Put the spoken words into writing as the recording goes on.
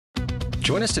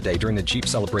Join us today during the Jeep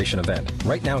Celebration event.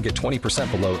 Right now, get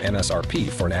 20% below MSRP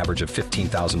for an average of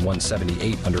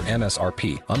 $15,178 under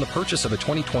MSRP on the purchase of a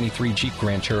 2023 Jeep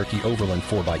Grand Cherokee Overland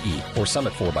 4xE or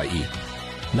Summit 4xE.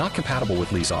 Not compatible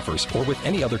with lease offers or with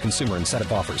any other consumer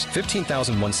incentive offers.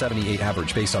 $15,178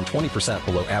 average based on 20%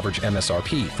 below average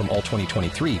MSRP from all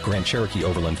 2023 Grand Cherokee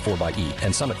Overland 4xE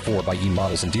and Summit 4xE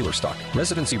models in dealer stock.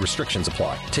 Residency restrictions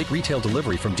apply. Take retail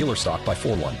delivery from dealer stock by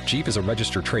 4/1. Jeep is a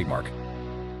registered trademark.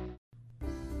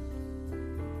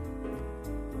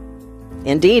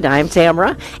 Indeed, I'm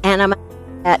Tamara, and I'm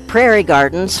at Prairie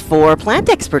Gardens for Plant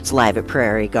Experts Live at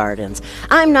Prairie Gardens.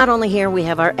 I'm not only here, we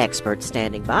have our experts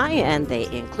standing by, and they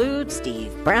include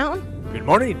Steve Brown. Good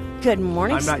morning. Good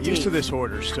morning, I'm not Steve. used to this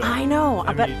order still. I know,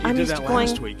 but you I'm did used that to going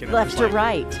last week, and left to like,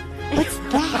 right. What's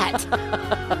that?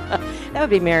 That would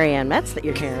be Marianne Metz that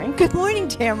you're hearing. Good morning,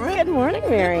 Tamara. Good morning,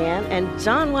 Marianne. And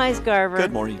John Weisgarver.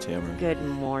 Good morning, Tamara. Good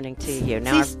morning to you.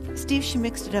 Now, Steve, she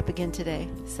mixed it up again today,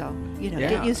 so, Yeah.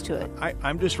 get used to it.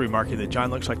 I'm just remarking that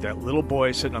John looks like that little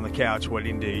boy sitting on the couch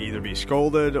waiting to either be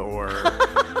scolded or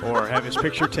have his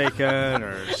picture taken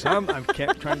or some. I'm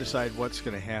trying to decide what's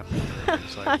going to happen.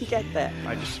 It's like, I get that.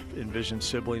 I just envision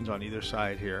siblings on either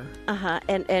side here.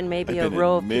 And maybe I've a been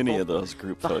row in of many people of those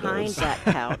group behind photos. that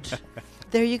couch.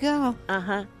 There you go.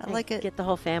 I like it. Get the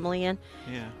whole family in.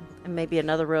 Yeah. And maybe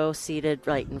another row seated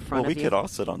right in front Well, of we you. could all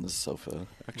sit on this sofa,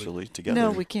 actually, together. No,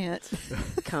 we can't.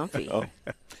 Comfy. Oh,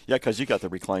 yeah, because you got the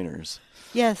recliners.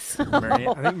 Yes. I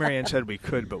think Marianne said we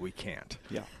could, but we can't.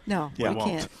 Yeah. No, Yeah. we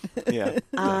won't. can't. Yeah.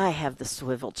 I have the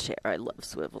swivel chair. I love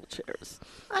swivel chairs.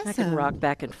 I can Awesome. rock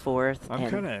back and forth. I'm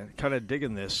and kind of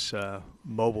digging this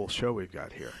mobile show we've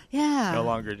got here. Yeah. No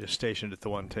longer just stationed at the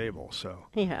one table. So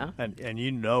Yeah. and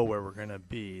you know where we're going to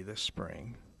be this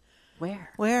spring. Where?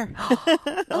 Where?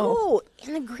 Oh,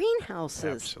 in the greenhouses.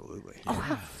 Absolutely. Oh,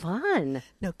 how fun.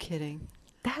 No kidding.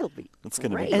 That'll be It's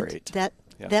going to be great. And great. that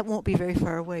Yeah. that won't be very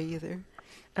far away either.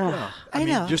 Ugh. I mean,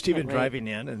 know. just even Can't wait. driving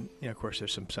in, and of course,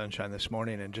 there's some sunshine this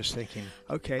morning, and just thinking,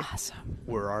 okay, Awesome.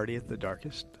 we're already at the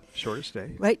darkest, shortest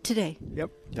day. Right today.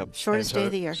 Yep. Yep. Shortest And so, day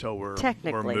of the year. So we're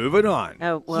Technically. moving on.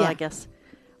 Oh, well, Yeah. I guess.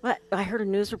 What? I heard a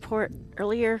news report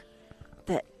earlier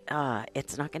that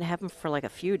it's not going to happen for like a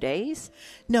few days.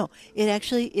 No, it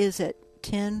actually is at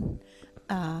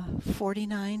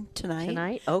 10:49 tonight.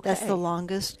 Tonight? That's Okay. the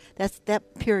longest. That's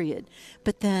that period.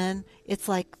 But then it's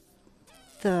like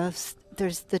there's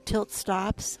the tilt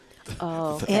stops.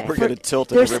 Oh, And okay. We're for- going to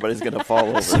tilt and there's- everybody's going to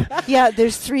fall over. Yeah,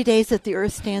 there's 3 days that the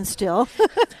Earth stands still.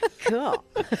 Cool.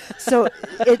 So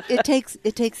it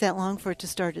takes that long for it to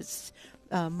start its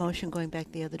motion going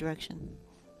back the other direction.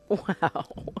 Wow.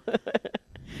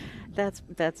 That's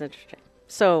interesting.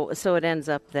 So it ends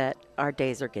up that our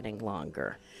days are getting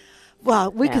longer.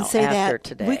 Well, we Now, can say after that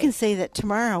today. we can say that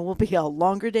tomorrow will be a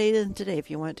longer day than today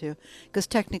if you want to, because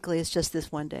technically it's just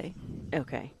this one day.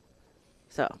 Okay.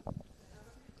 So,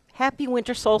 happy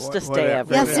winter solstice Wha- day,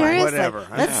 whatever. Yeah, everyone. seriously. Whatever.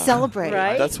 Let's Yeah. celebrate.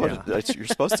 Right? That's what Yeah. you're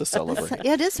supposed to celebrate.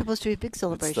 Yeah, it is supposed to be a big It's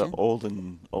celebration. the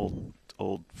old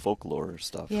folklore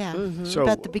stuff. Yeah. So,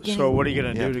 About the beginning. so what are you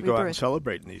going to Yeah. do to go out and Rebirth.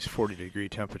 celebrate in these 40-degree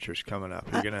temperatures coming up?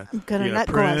 You're going to I'm gonna not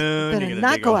go prune, out- you're gonna gonna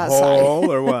not dig go a outside.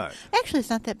 hole, or what? Actually, it's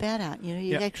not that bad out. You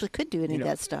Yeah. actually could do any of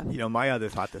that stuff. My other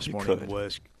thought this You morning could.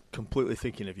 was completely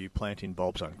thinking of you planting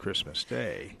bulbs on Christmas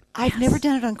Day. I've never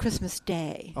done it on Christmas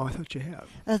Day. Oh, I thought you have.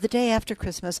 The day after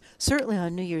Christmas, certainly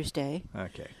on New Year's Day.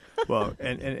 Okay. Well,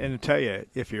 and to tell you,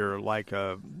 if you're like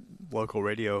a local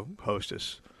radio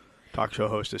hostess, talk show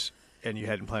hostess, and you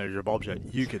hadn't planted your bulbs yet,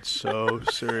 you could so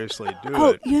seriously do Oh,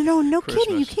 it. no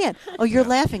kidding, you Christmas. can't. Oh, you're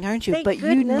laughing, aren't you? Thank But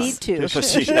goodness. you need to.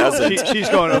 She hasn't. She's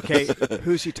going, okay,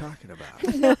 who's he talking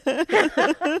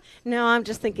about? No, I'm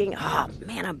just thinking, oh,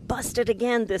 man, I'm busted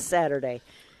again this Saturday.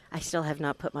 I still have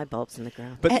not put my bulbs in the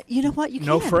ground. But You know what? You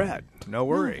no can. fret, no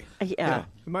worry. Yeah.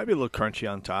 It might be a little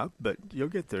crunchy on top, but you'll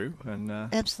get through, and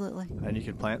Absolutely. you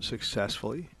can plant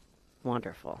successfully.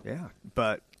 Wonderful. Yeah,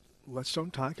 but let's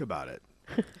don't talk about it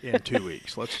in 2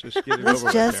 weeks. Let's just get it Let's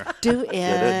over just with do it.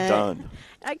 Get it done.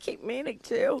 I keep meaning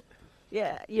to.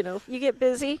 Yeah, you get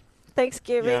busy.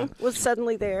 Thanksgiving was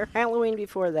suddenly there. Halloween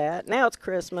before that. Now it's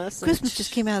Christmas. Christmas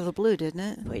just came out of the blue, didn't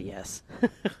it? But yes,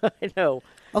 I know.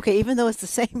 Okay, even though it's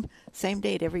the same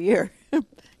date every year, it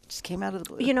just came out of the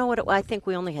blue. You know what? I think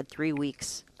we only had 3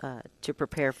 weeks to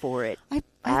prepare for it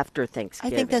after I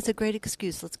Thanksgiving. think that's a great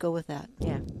excuse. Let's go with that.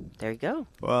 Yeah, there you go.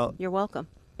 Well, You're welcome.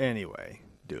 anyway,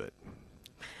 do it.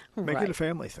 Make Right. it a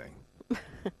family thing.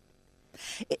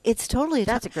 It's totally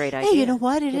That's a great Hey, idea. you know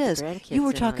what? It Get the is. grandkids You were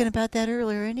in on talking it. about that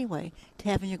earlier anyway, to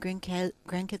having your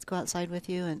grandkids go outside with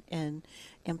you and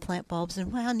plant bulbs.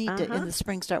 And wow, neat to in the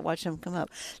spring start watching them come up.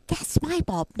 That's my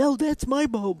bulb. No, that's my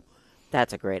bulb.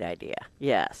 That's a great idea.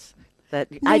 Yes.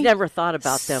 I never thought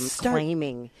about them Start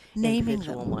claiming naming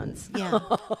individual them. ones. Yeah.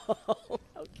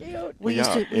 How cute. We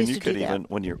used to and you do could that. even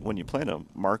when you plant them,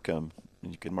 mark them,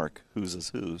 and you can mark whose is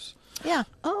whose. Yeah.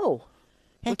 Oh,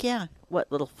 Heck yeah.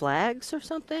 what, little flags or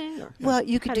something? Or Well,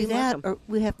 you how could do do you mark that, 'em? or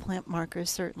we have plant markers,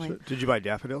 certainly. So, did you buy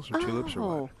daffodils or tulips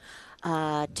or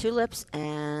what? Tulips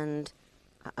and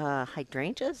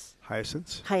hydrangeas?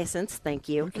 Hyacinths? Hyacinths, thank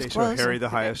you. Okay, so close. Harry the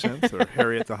Hyacinth or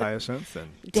Harriet the Hyacinth and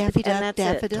Daffy And Duck, that's it.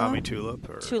 daffodil. Tommy Tulip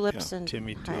or Tulips Yeah. and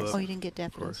Timmy hyacinths. Tulip. Oh, you didn't get of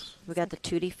daffodils. course. We got the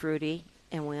Tutti Frutti,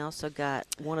 and we also got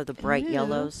one of the bright Ooh.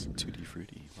 yellows. Tutti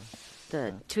frutti. Wow.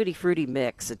 The Tutti Frutti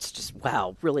mix. It's just,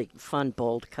 wow, really fun,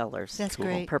 bold colors. That's Cool.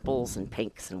 great. Purples and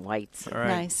pinks and whites. All right.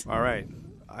 Nice. All right.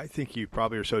 I think you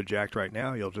probably are so jacked right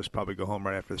now, you'll just probably go home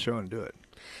right after the show and do it.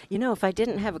 You know, if I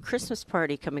didn't have a Christmas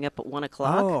party coming up at 1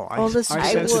 o'clock. I listen, I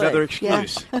I sense would. another Yeah.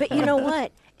 excuse. But you know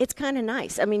what? It's kind of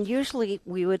nice. I mean, usually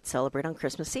we would celebrate on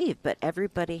Christmas Eve, but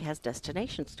everybody has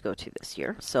destinations to go to this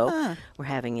year. So Ah. we're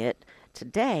having it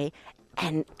today.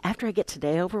 And after I get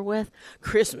today over with,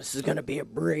 Christmas is going to be a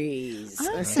breeze.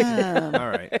 Awesome. All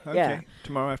right. Okay. Yeah.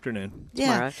 Tomorrow afternoon.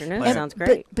 Tomorrow afternoon. And- Sounds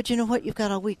great. But you know what? You've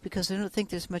got all week because I don't think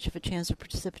there's much of a chance of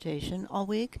precipitation all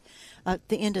week.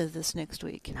 The end of this next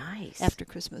week. Nice. After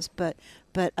Christmas. But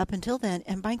up until then,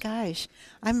 and my gosh,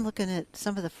 I'm looking at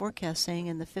some of the forecasts saying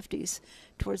in the 50s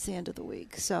towards the end of the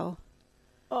week. So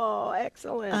Oh,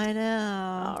 excellent. I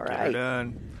know. All Get her right.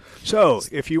 done. So,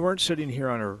 if you weren't sitting here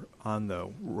on the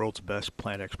world's best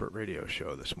plant expert radio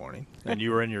show this morning, and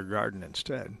you were in your garden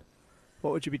instead,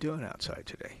 what would you be doing outside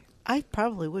today? I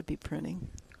probably would be pruning.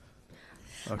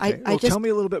 Okay. I Well, just- tell me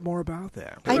a little bit more about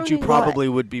that. I- Would you Pruning probably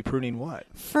would be pruning what?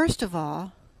 First of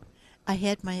all, I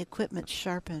had my equipment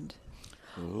sharpened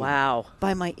Ooh. Wow.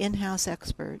 by my in-house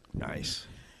expert. Nice.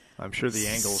 I'm sure the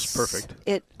angle's perfect.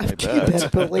 You bet. better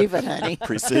believe it, honey.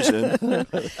 Precision.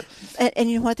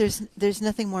 And you know what? There's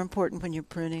nothing more important when you're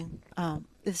pruning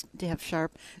is to have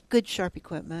good sharp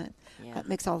equipment. Yeah. That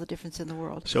makes all the difference in the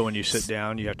world. So when you sit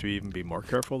down, you have to even be more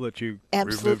careful that you removed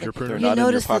Absolutely. your They're pruner. not You in your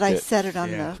notice that I pocket. set it on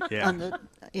Yeah, the yeah. on the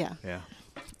yeah. Yeah.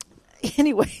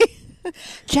 Anyway,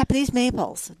 Japanese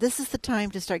maples. This is the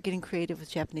time to start getting creative with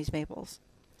Japanese maples.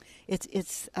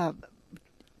 It's a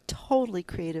totally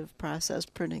creative process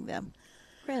pruning them.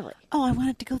 Really? Oh, I want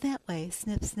it to go that way.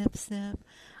 Snip, snip, snip.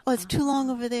 Oh, it's too long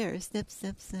over there. Snip,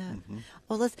 snip, snip. Mm-hmm.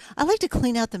 Oh, I like to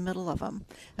clean out the middle of them.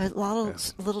 A lot of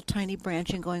Yeah. little tiny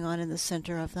branching going on in the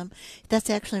center of them. That's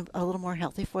actually a little more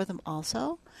healthy for them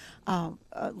also.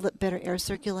 Better air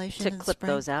circulation To in clip spring.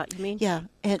 those out, you mean? Yeah,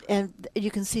 and you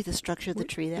can see the structure of the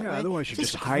tree that yeah, way. otherwise you're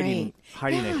just hiding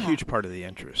a Yeah. huge part of the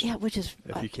interest. Yeah, which is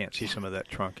If you can't see some of that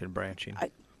trunk and branching.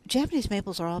 Japanese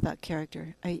maples are all about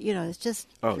character. It's just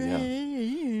Oh, yeah.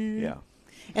 Yeah.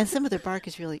 And some of their bark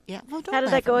is really Well, don't How did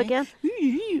laugh that go at me.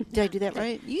 again? Did I do that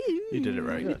right? You did it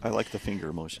right. I like the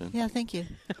finger motion. Yeah, thank you.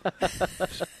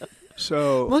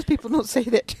 So Most people don't say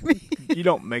that to me. you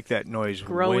don't make that noise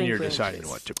Growing when you're branches. deciding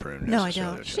what to prune. No, I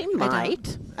necessarily. don't. She I don't.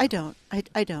 might. I don't.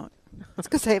 I don't. It's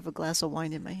because I have a glass of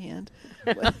wine in my hand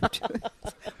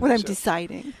when I'm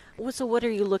deciding. Well, so what are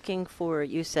you looking for?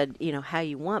 You said, how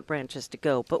you want branches to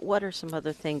go, but what are some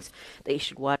other things that you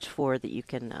should watch for that you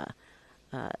can,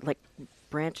 like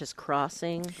branches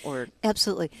crossing or?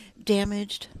 Absolutely.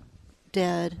 Damaged,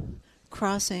 dead,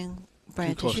 crossing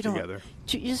branches. close you don't, together.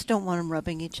 You just don't want them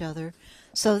rubbing each other.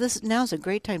 So now's a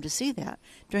great time to see that.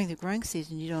 During the growing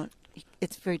season,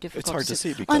 it's very difficult. It's hard to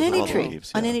see because on of any all the tree,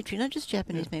 leaves, on yeah. any tree, not just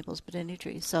Japanese maples, but any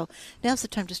tree. So now's the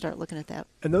time to start looking at that.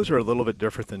 And those are a little bit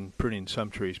different than pruning some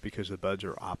trees because the buds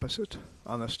are opposite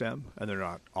on the stem and they're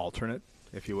not alternate,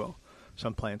 if you will.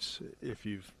 Some plants, if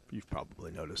you've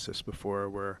probably noticed this before,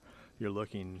 where you're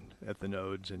looking at the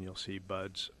nodes and you'll see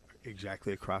buds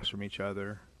exactly across from each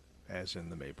other, as in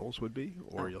the maples would be,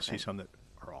 or you'll see Okay. some that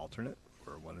are alternate,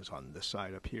 where one is on this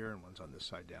side up here and one's on this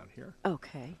side down here.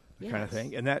 Okay. Kind of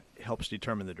thing. And that helps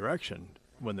determine the direction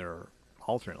when they're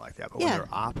alternate like that. But Yeah. when they're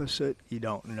opposite, you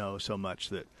don't know so much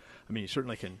that, you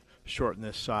certainly can shorten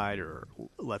this side or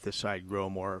let this side grow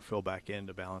more or fill back in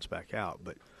to balance back out.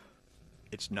 But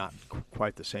it's not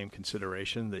quite the same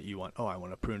consideration that you want, I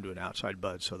want to prune to an outside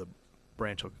bud so the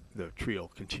tree will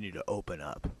continue to open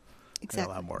up Exactly.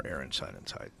 and allow more air and sun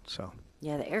inside. So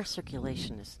Yeah, the air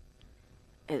circulation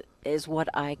is what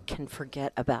I can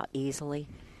forget about easily.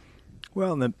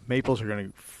 well, and the maples are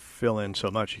going to fill in so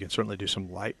much. You can certainly do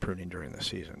some light pruning during the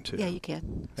season too. Yeah, you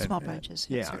can. And- Small branches.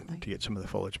 Yeah, certainly. to get some of the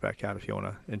foliage back out if you want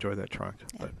to enjoy that trunk.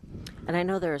 Yeah. But And I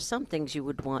know there are some things you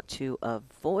would want to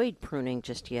avoid pruning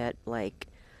just yet, like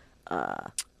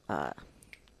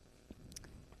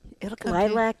It'll come to you.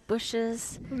 lilac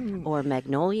bushes or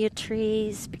magnolia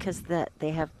trees because they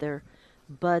have their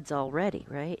buds already,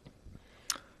 right?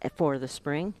 For the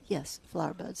spring. Yes,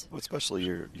 flower buds. Well, especially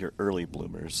your early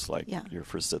bloomers, like Yeah. your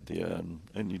forsythia,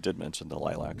 and you did mention the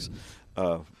lilacs.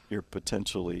 You're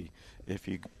potentially, if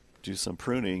you do some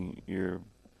pruning, you're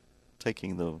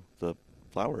taking the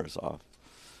flowers off.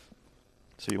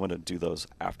 So you want to do those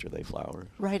after they flower.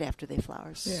 Right after they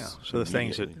flower. Yeah. So the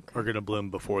things that Immediately. are going to bloom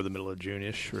before the middle of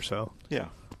June-ish or so. Yeah.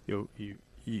 You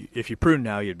if you prune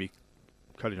now, you'd be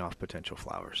cutting off potential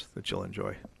flowers that you'll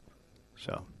enjoy.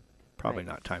 So probably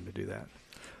Right. not time to do that.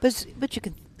 But you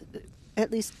can at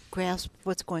least grasp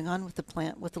what's going on with the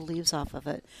plant with the leaves off of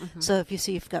it. So if you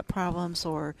see you've got problems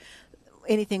or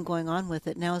anything going on with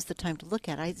it, now is the time to look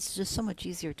at it. It's just so much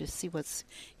easier to see what's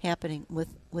happening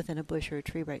within a bush or a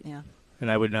tree right now. And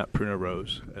I would not prune a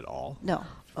rose at all. No,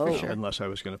 Oh. for sure. Unless I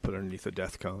was going to put it underneath a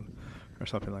death cone or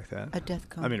something like that. A death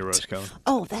cone. I mean a rose cone.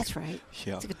 Oh, that's right.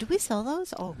 Yeah. Do we sell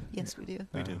those? Oh, yes, we do.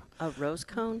 We do. A rose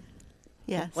cone?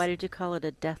 Yes. Why did you call it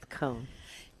a death cone?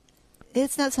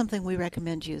 It's not something we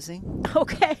recommend using.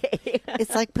 Okay.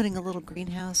 It's like putting a little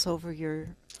greenhouse over your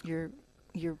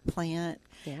plant,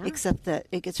 Yeah. except that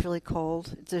it gets really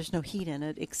cold. There's no heat in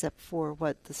it except for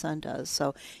what the sun does.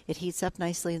 So it heats up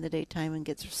nicely in the daytime and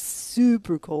gets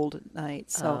super cold at night.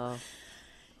 So Oh.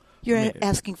 you're I mean,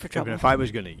 asking for I mean, trouble. if I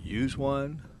was going to use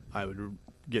one, I would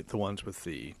get the ones with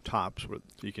the tops where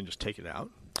you can just take it out.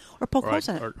 or poke Or, holes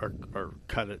I'd- in it. or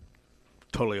cut it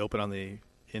totally open on the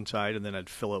inside, and then I'd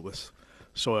fill it with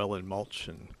soil and mulch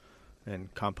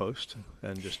and compost,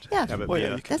 and just Yeah. have it Well, be,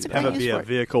 yeah, a, you could That's do a that. have great it be use a for it.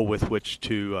 vehicle with which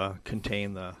to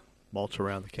contain the mulch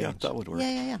around the Yeah, canes. that would work.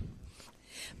 Yeah.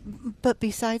 But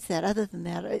besides that, other than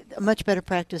that, a much better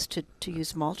practice to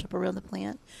use mulch up around the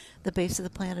plant, the base of the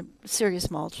plant, serious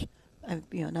mulch,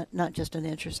 not just an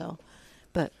inch or so,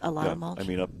 but a lot Yeah, of mulch. I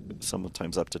mean,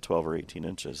 sometimes up to 12 or 18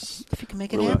 inches. if you can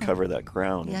make it Really happen. cover that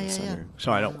ground in Yeah, the yeah, yeah. center.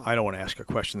 So I don't want to ask a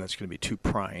question that's going to be too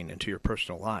prying into your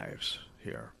personal lives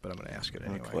here, but I'm going to ask it Oh,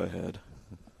 anyway. go ahead.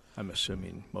 I'm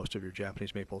assuming most of your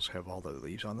Japanese maples have all the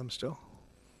leaves on them still.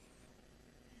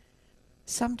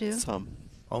 Some do. Some.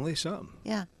 Only some.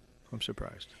 Yeah. I'm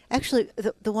surprised. Actually,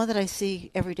 the one that I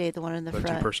see every day, the one in the But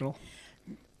front. too personal?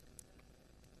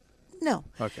 No.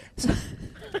 Okay. So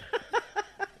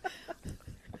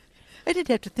I didn't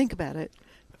have to think about it.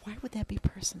 Why would that be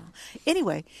personal?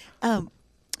 Anyway,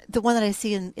 the one that I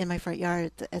see in my front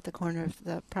yard at the corner of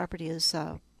the property is,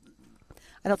 I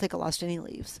don't think it lost any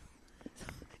leaves.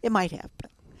 It might have,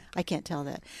 but I can't tell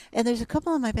that. And there's a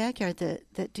couple in my backyard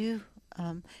that do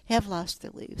have lost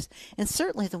their leaves. And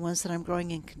certainly the ones that I'm growing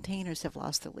in containers have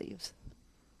lost their leaves.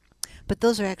 But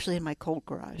those are actually in my cold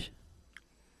garage,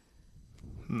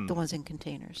 the ones in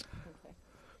containers.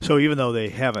 So even though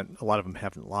a lot of them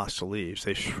haven't lost the leaves,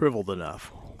 they shriveled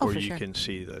enough Oh, where for you sure. can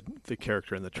see the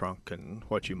character in the trunk and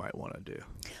what you might want to do.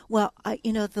 Well,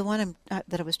 the one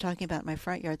that I was talking about in my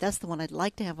front yard, that's the one I'd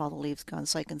like to have all the leaves gone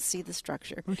so I can see the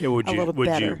structure Okay, a little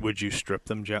better. would you strip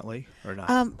them gently or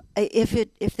not?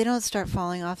 If they don't start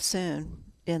falling off soon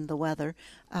in the weather,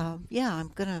 yeah,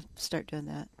 I'm gonna start doing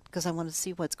that because I want to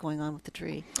see what's going on with the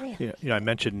tree. I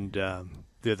mentioned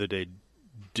the other day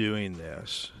doing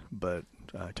this, but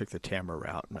I took the Tamara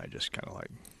route and I just kind of like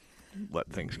let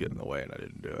things get in the way and I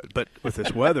didn't do it. But with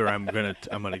this weather, I'm gonna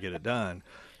get it done,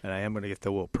 and I am gonna get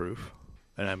the wool proof,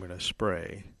 and I'm gonna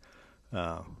spray,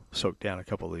 soak down a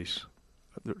couple of these.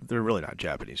 They're really not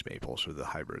Japanese maples; they're the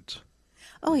hybrids.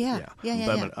 Oh yeah.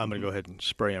 But I'm gonna go ahead and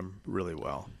spray them really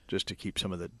well, just to keep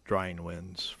some of the drying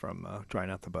winds from drying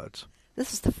out the buds.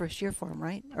 This is the first year for them,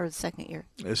 right? Or the second year?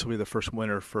 This will be the first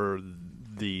winter for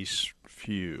these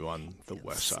few on the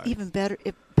west side. Even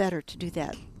better to do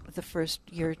that the first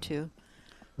year or two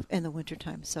in the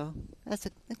wintertime. So that's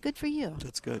good for you.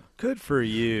 That's good. Good for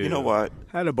you. You know what?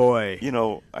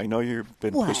 Attaboy. I know you've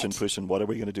been What? pushing. What are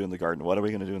we going to do in the garden? What are we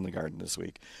going to do in the garden this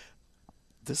week?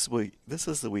 This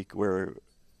is the week where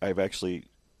I've actually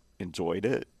enjoyed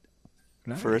it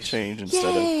for a Nice. change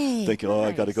instead Yay! of thinking,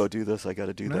 I got to Nice. go do this, I got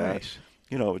to do that. Nice.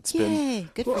 It's Yay! been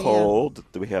Good for you. cold.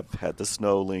 We have had the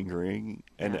snow lingering,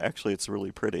 and Yeah. actually it's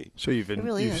really pretty. So you've been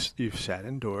really is. you've sat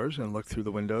indoors and looked through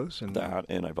the windows and That,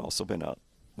 and I've also been out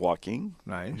walking,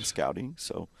 Nice. scouting.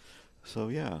 So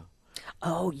yeah.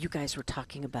 Oh, you guys were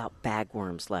talking about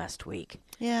bagworms last week.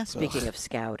 Yeah. Speaking of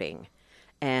scouting.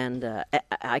 And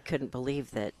I couldn't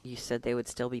believe that you said they would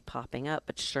still be popping up,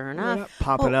 but sure They're enough, not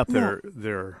popping Oh, up. no.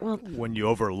 They're Well- when you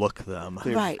overlook them.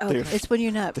 They've- Right. they've- It's when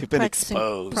you're not they've been practicing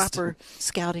exposed. proper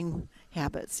scouting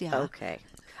habits. Yeah. okay.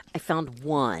 I found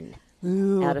one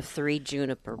Ooh. out of 3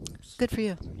 junipers. Good for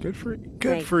you. Good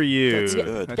Thank- for you. That's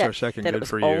good. That's our second that good it was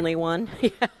for you. only one. Yeah.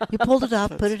 You pulled it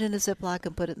off, put it in a Ziploc,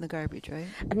 and put it in the garbage, right?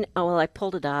 Oh, well, I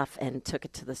pulled it off and took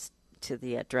it to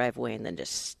the driveway and then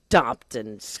just stomped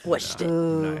and squished it.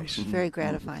 Ooh, Nice. very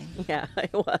gratifying. Yeah,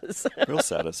 it was. Real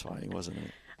satisfying, wasn't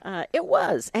it? It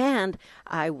was, and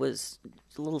I was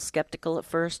a little skeptical at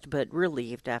first, but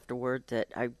relieved afterward that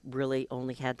I really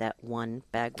only had that one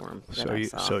bagworm that I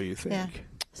saw. So you think? Yeah.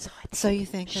 So So you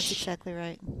think that's exactly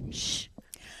right? shh.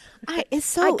 It's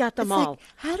so. I got them it's like, all.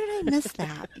 how did I miss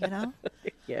that? You know.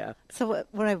 Yeah. So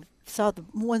when I saw the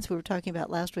ones we were talking about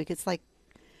last week, it's like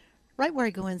right where I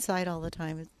go inside all the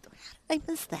time. How did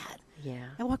I miss that? Yeah.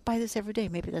 I walk by this every day.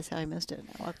 Maybe that's how I missed it.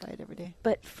 I walk by it every day.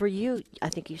 But for you, I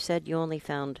think you said you only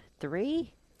found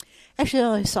 3? Actually, I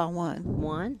only saw one.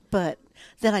 1? But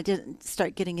then I didn't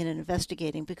start getting in and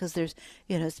investigating because there's,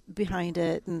 it's behind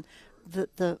it and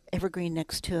the evergreen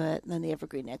next to it and then the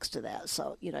evergreen next to that.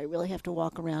 So, I really have to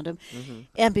walk around them. Mm-hmm.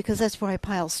 And because that's where I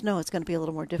pile snow, it's going to be a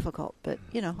little more difficult. But,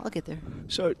 I'll get there.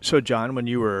 So John, when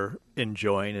you were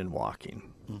enjoying and walking,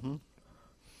 Mm-hmm.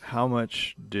 how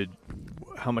much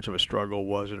of a struggle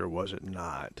was it or was it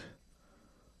not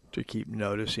to keep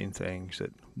noticing things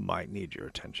that might need your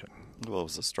attention? Well, it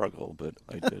was a struggle, but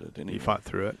I did it anyway. You fought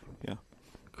through it? Yeah,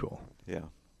 Cool. yeah.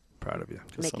 Proud of you.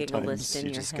 'Cause Making a sometimes list in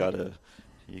you your just head.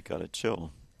 gotta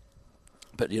chill.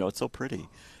 But it's so pretty.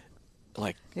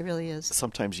 Like It really is.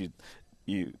 sometimes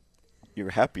you're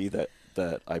happy that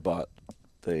I bought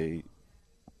the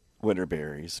winter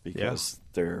berries because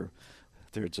they're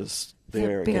just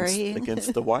They're there berrying.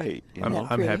 against the white. I'm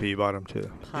pretty. happy you bought them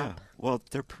too. Yeah. Well,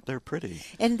 they're pretty.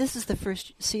 And this is the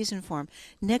first season for them.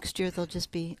 Next year, they'll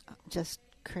just be just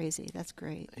crazy. That's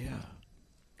great. Yeah.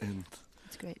 And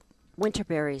That's great. Winter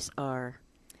berries are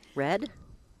red.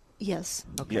 Yes.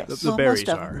 Okay. yes, The Well, berries most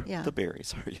of are. them, yeah. the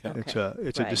berries are. Yeah. It's a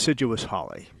Right. deciduous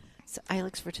holly. It's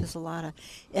Ilex verticillata,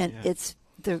 and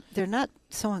Yeah. they're not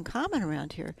so uncommon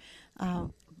around here,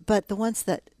 but the ones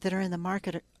that are in the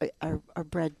market are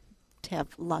bred to have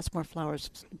lots more flowers,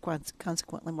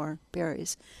 consequently more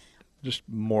berries. Just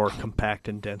more compact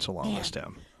and dense along the Man.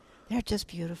 stem. They're just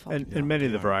beautiful. And many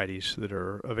of the Yeah. varieties that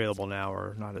are available now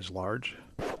are not as large.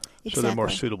 exactly. So they're more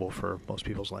suitable for most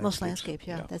people's landscapes. Most landscapes,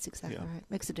 yeah, Yeah. that's exactly Yeah. right.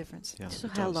 Makes a difference. Yeah, So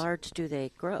it how does. large do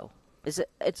they grow? It's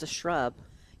a shrub?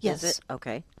 Yes. Is it?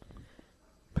 Okay.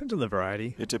 Depends on the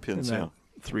variety. It depends. In Yeah.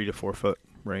 that 3 to 4 foot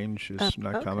range is Up-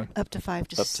 not okay. common. Up to 5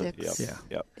 to Up to 6. Yeah.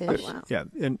 Yep. Oh, ish. wow. Yeah,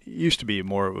 and it used to be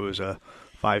more. It was a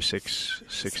 5, 6,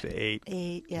 6 to 8.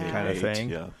 8, yeah. Kind of 8, thing.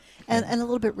 Yeah. And a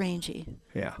little bit rangy,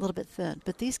 Yeah, a little bit thin.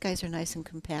 But these guys are nice and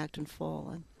compact and full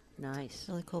and Nice.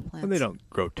 really cool plants. and they don't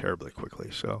grow terribly quickly.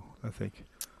 So I think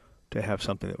to have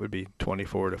something that would be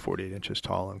 24 to 48 inches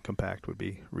tall and compact would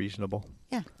be reasonable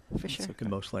Yeah, for sure. okay. in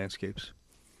most landscapes.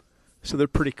 So they're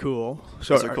pretty cool.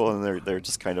 So Those are cool, and they're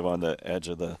just kind of on the edge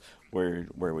of the where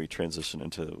we transition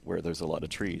into where there's a lot of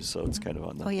trees. So it's kind of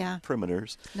on the Oh, yeah.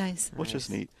 perimeters, Nice. which is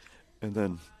Nice. neat. And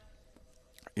then,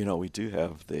 we do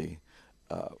have the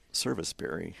service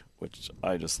berry, which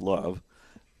I just love,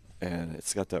 and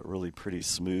it's got that really pretty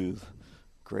smooth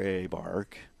gray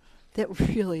bark. That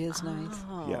really is nice.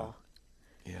 Oh.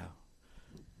 Yeah, yeah,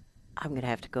 I'm going to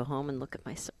have to go home and look at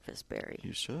my surface berry.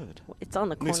 you should. It's on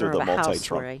the These are corner the of a house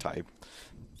multi-trunk where I... type,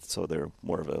 so they're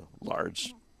more of a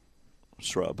large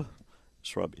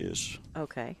shrub-ish.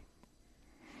 Okay.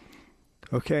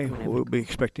 Okay, I'm gonna have we'll to- be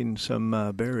expecting some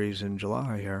berries in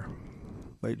July here,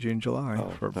 late June, July. Oh,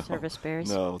 for, no. Service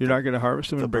berries? No, You're not going to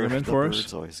harvest them and bring them in for the us?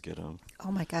 birds always get them.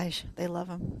 Oh my gosh, they love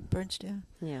them. Birds do.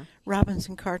 Yeah. Robins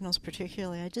and cardinals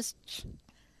particularly. I just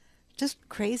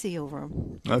crazy over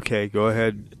them. Okay, go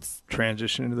ahead.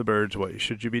 Transition into the birds. What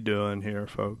should you be doing here,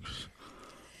 folks,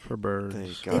 for birds?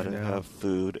 They gotta right now? have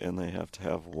food and they have to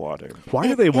have water. Why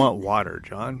do they want water,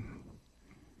 John?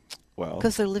 Well,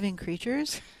 Because they're living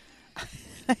creatures.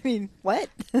 I mean, what?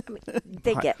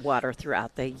 They get water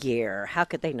throughout the year. How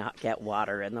could they not get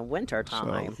water in the winter So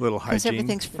time? little Because hygiene.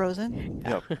 everything's frozen.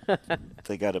 yep.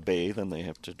 They gotta bathe and they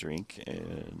have to drink,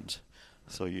 and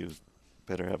so you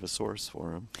better have a source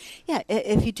for them. Yeah,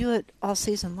 if you do it all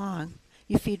season long,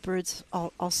 you feed birds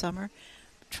all summer.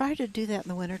 Try to do that in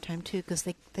the wintertime too, because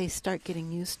they start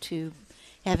getting used to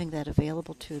having that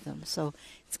available to them. So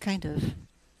it's kind of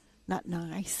not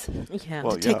nice Yeah.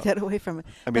 Well, to take yeah. that away from it.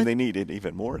 I mean, But they need it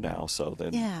even more now, so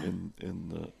than Yeah. in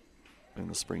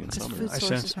the spring and 'Cause summer. food I sources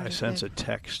sense aren't I as sense a good.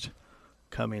 text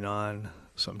coming on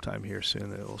sometime here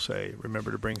soon that will say,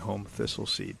 "Remember to bring home thistle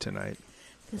seed tonight."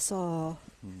 This all.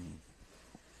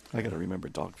 I gotta remember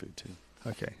dog food too.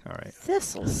 Okay, all right.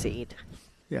 Thistle seed.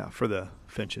 Yeah, for the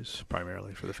finches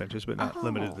primarily for the finches, but not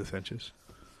limited to Oh. the finches.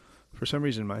 For some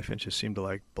reason, my finches seem to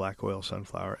like black oil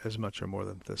sunflower as much or more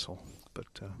than thistle. But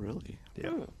Really?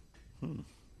 yeah. Hmm.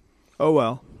 Oh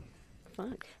well.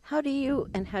 Fun. How do you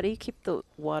keep the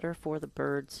water for the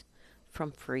birds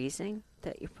from freezing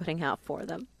that you're putting out for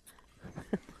them?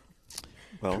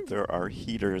 Well, there are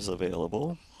heaters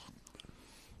available.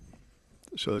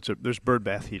 So there's bird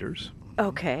bath heaters.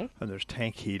 Okay. And there's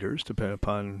tank heaters, depending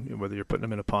upon whether you're putting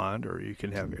them in a pond or you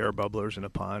can have air bubblers in a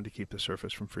pond to keep the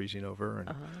surface from freezing over and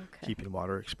Okay. keeping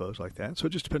water exposed like that. So it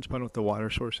just depends upon what the water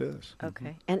source is.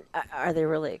 Okay. And are they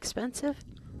really expensive?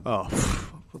 Oh,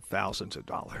 thousands of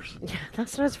dollars. Yeah,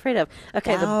 that's what I was afraid of.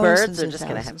 Okay, the Thousands birds are and just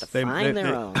going to have to They, find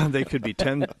their own. they could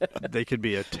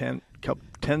be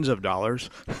tens of dollars.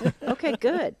 Okay,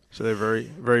 good. So they're very,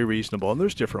 very reasonable. And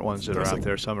there's different ones that are There's out a-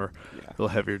 there. Some are Yeah. a little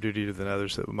heavier duty than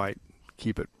others that might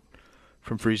keep it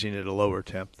from freezing at a lower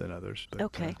temp than others. But,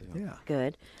 Okay. yeah.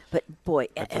 Good. But boy,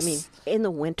 But I mean, this- in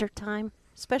the wintertime,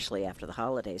 especially after the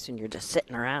holidays when you're just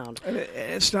sitting around, And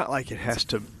it's not like it has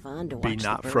to fun to be watch the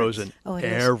not birds. frozen Oh, it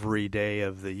is. every day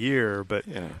of the year, but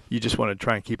Yeah. you just want to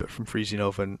try and keep it from freezing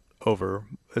over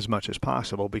as much as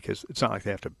possible because it's not like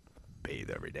they have to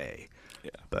bathe every day. Yeah.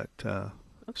 But so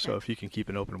Okay. if you can keep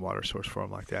an open water source for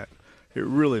them like that, it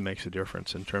really makes a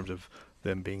difference in terms of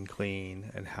them being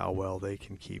clean and how well they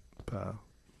can keep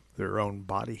their own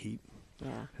body heat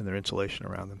Yeah, and their insulation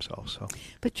around themselves. So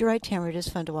But you're right, Tamara. It is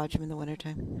fun to watch them in the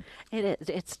wintertime. it is.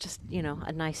 It's just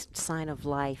a nice sign of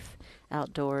life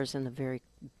outdoors in the very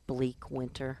bleak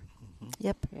winter.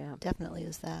 Yep. Yeah. Definitely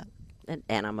is that.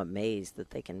 And I'm amazed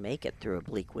that they can make it through a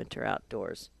bleak winter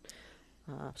outdoors.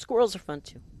 Squirrels are fun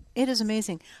too. It is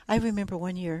amazing. I remember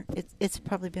one year, it's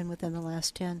probably been within the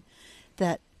last 10,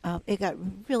 that it got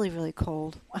really, really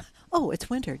cold. Oh, it's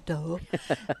winter, duh.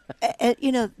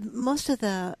 Most of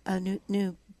the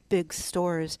new big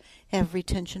stores have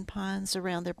retention ponds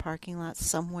around their parking lots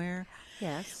somewhere.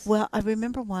 Yes. Well, I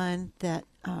remember one that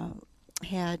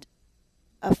had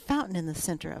a fountain in the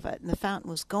center of it, and the fountain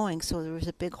was going, so there was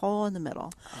a big hole in the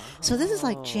middle. So this is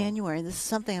like January, and this is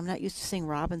something I'm not used to seeing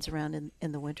robins around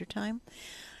in the wintertime.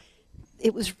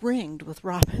 It was ringed with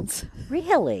robins.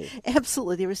 Really?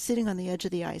 Absolutely. They were sitting on the edge of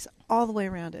the ice all the way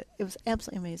around it. It was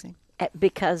absolutely amazing.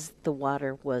 Because the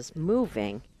water was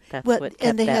moving. That's Well, what kept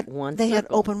and they that had one they had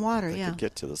circle. open water, They yeah. could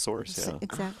get to the source, yeah.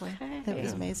 Exactly. That was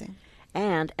Okay. amazing.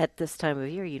 And at this time of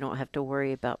year, you don't have to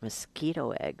worry about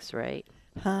mosquito eggs, right?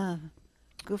 Huh.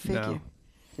 Go figure.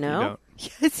 No? you don't.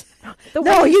 Yes. The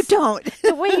No, way you don't.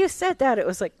 The way you said that, it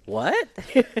was like, what?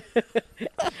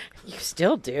 You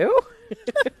still do?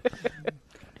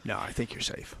 No, I think you're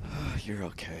safe. You're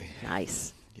okay.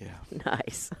 Nice. Yeah.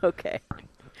 Nice. Okay.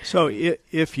 So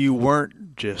if you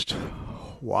weren't just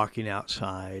walking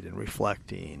outside and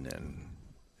reflecting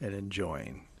and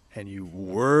enjoying, and you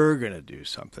were going to do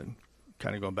something,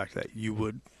 kind of going back to that, you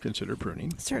would consider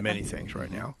pruning Certainly. many things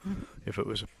right now. If it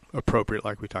was appropriate,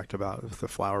 like we talked about, with the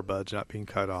flower buds not being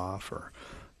cut off or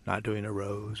not doing a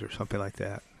rose or something like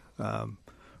that,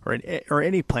 or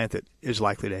any plant that is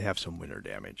likely to have some winter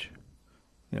damage.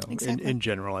 Exactly. In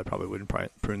general, I probably wouldn't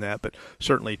prune that, but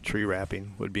certainly tree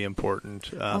wrapping would be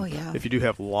important. Oh, yeah. If you do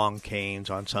have long canes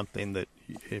on something that,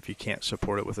 if you can't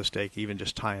support it with a stake, even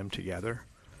just tie them together.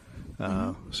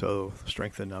 So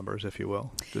strengthen numbers, if you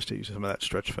will, just to use some of that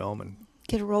stretch film and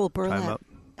Get a roll of tie 'em burlap. up.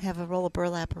 Have a roll of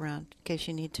burlap around in case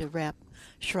you need to wrap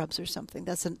shrubs or something.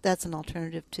 That's an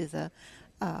alternative to the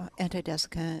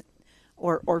anti-desiccant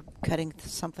or cutting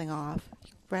something off.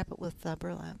 Wrap it with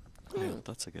burlap. Yeah,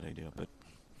 that's a good idea. But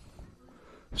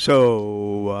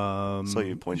So, so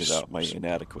you pointed out my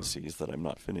inadequacies that I'm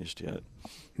not finished yet.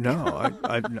 No,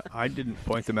 I didn't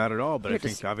point them out at all, but You're I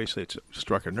think just- obviously it's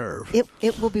struck a nerve.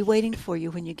 It will be waiting for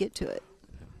you when you get to it.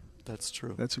 That's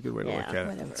true. That's a good way to Yeah, look at it.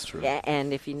 whatever. That's true. Yeah,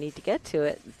 and if you need to get to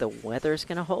it, the weather's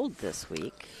going to hold this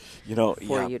week.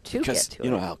 For you to because get to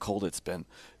you know it. how cold it's been.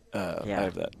 Yeah. I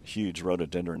have that huge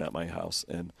rhododendron at my house,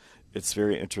 and it's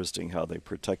very interesting how they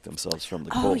protect themselves from the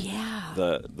Oh, cold. yeah.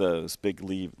 Those big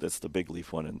leaf. That's the big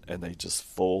leaf one, and they just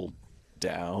fold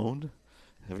down.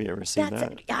 Have you ever seen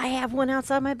that? I have one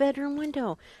outside my bedroom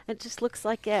window. It just looks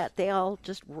like that. They all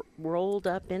just rolled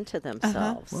up into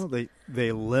themselves. Well,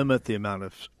 they limit the amount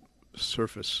of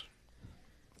surface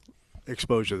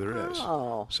exposure there is.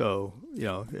 Oh. So,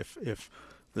 if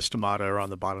the stomata are on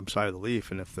the bottom side of the leaf,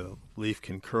 and if the leaf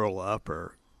can curl up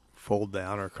or fold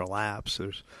down or collapse,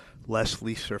 there's less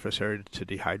leaf surface area to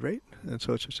dehydrate, and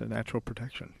so it's just a natural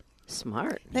protection.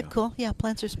 Smart. Isn't that cool? Yeah,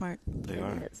 plants are smart. They It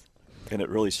are, is. and it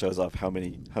really shows off how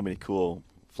many cool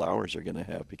flowers you're going to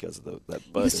have because of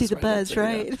that bud. You see is the right up buds, there,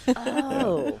 right?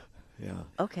 Oh. Yeah.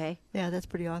 Okay. Yeah, that's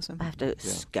pretty awesome. I have to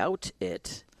scout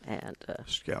it. and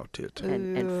Scout it.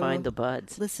 and find Ooh. the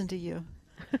buds Listen to you.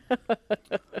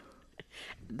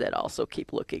 that also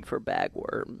keep looking for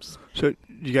bagworms. So,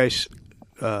 you guys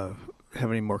have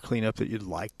any more cleanup that you'd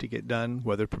like to get done,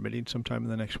 weather permitting, sometime in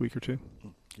the next week or two?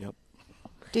 Yep.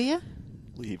 Do you?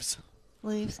 Leaves.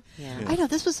 Leaves? Yeah. I know,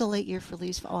 this was a late year for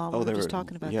leaves. Oh, we were they just were-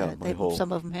 talking about yeah, that. my whole-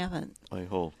 Some of them haven't.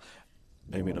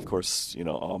 I mean, of course,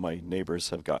 all my neighbors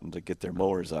have gotten to get their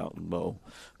mowers out and mow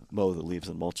the leaves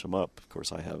and mulch them up. Of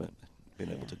course, I haven't been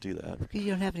able to do that. Because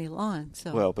you don't have any lawn,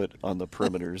 so. Well, but on the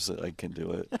perimeters, I can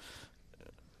do it.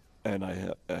 And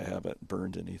I haven't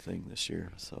burned anything this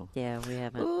year, so. Yeah, we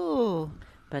haven't. Ooh,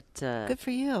 But good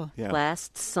for you. Yeah.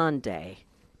 last Sunday,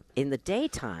 in the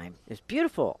daytime, it was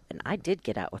beautiful, and I did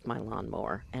get out with my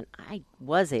lawnmower, and I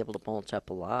was able to mulch up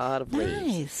a lot of leaves.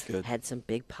 Nice. Good. Had some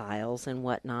big piles and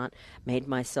whatnot. Made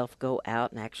myself go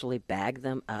out and actually bag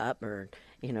them up, or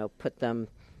put them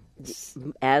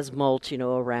as mulch,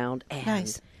 around. And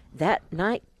Nice. that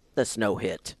night, the snow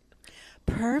hit.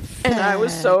 Perfect. And I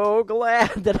was so glad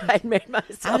that I'd made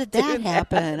myself How did do that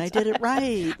happen? I did it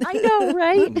right. I know,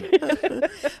 right?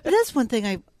 But that's one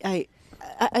thing I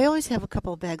always have a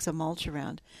couple of bags of mulch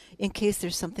around in case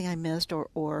there's something I missed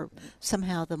or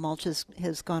somehow the mulch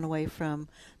has gone away from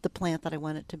the plant that I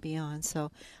want it to be on.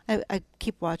 So I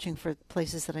keep watching for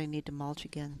places that I need to mulch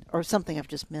again or something I've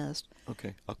just missed.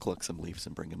 Okay, I'll collect some leaves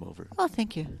and bring them over. Oh,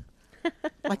 thank you.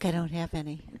 Like I don't have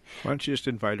any. Why don't you just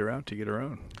invite her out to get her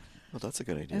own? Well, that's a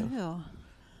good idea. Oh,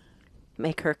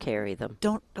 Make her carry them.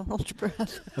 don't hold your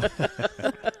breath.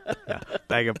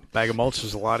 Bag of mulch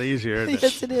is a lot easier.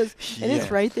 Yes, it is. And it's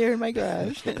Yeah. right there in my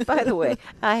garage. By the way,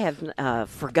 I have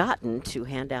forgotten to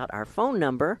hand out our phone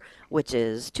number, which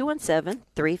is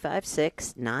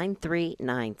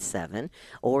 217-356-9397,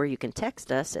 or you can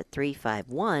text us at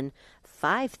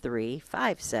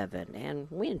 351-5357, and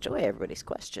we enjoy everybody's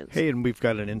questions. Hey, and we've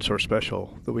got an in-store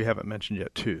special that we haven't mentioned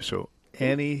yet, too. So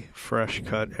any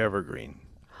fresh-cut evergreen,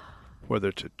 whether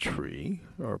it's a tree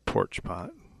or a porch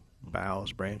pot,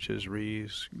 boughs, branches,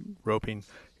 wreaths, roping,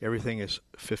 everything is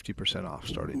 50% off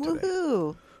starting today.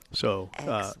 Woohoo! So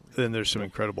Excellent. then there's some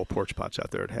incredible porch pots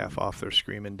out there at half off. They're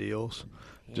screaming deals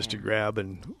just to Yeah. grab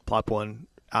and plop one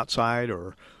outside,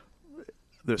 or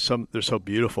they're so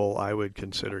beautiful. I would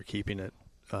consider keeping it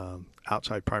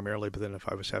outside primarily, but then if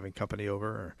I was having company over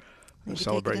or Maybe take it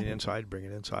celebrating in. inside, bring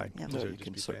it inside. Yeah. So Yeah, it'd you just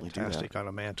can be certainly do that. fantastic on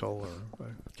a mantle or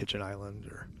a kitchen island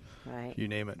or Right. you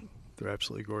name it. They're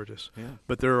absolutely gorgeous. Yeah.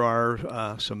 But there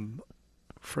are some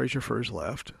Fraser firs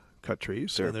left, cut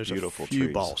trees, They're and there's beautiful a few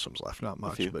trees. balsams left, not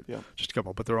much, few, but yeah. just a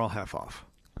couple. But they're all half off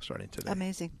starting today.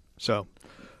 Amazing. So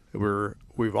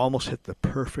we've almost hit the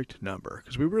perfect number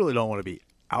because we really don't want to be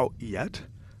out yet.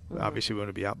 Obviously, we want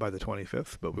to be out by the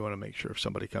 25th, but we want to make sure if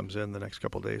somebody comes in the next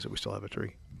couple of days that we still have a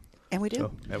tree. And we do.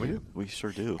 So, and we do. We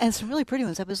sure do. And some really pretty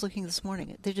ones. I was looking this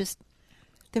morning.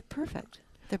 They're perfect.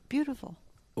 They're beautiful.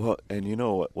 Well, and you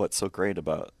know what's so great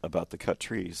about the cut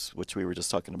trees, which we were just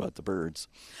talking about the birds,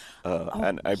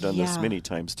 and I've done this yeah. many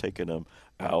times, taken them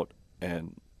out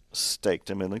and staked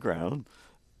them in the ground,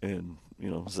 and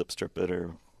zip strip it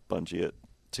or bungee it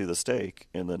to the stake,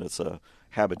 and then it's a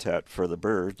habitat for the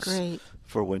birds Great.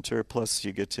 for winter. Plus,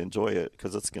 you get to enjoy it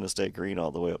because it's going to stay green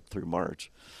all the way up through March.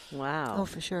 Wow. Oh,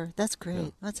 for sure. That's great. Yeah.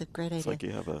 That's a great It's idea. like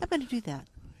you have a I'm going to do that.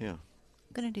 yeah.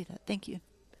 I'm going to do that. Thank you.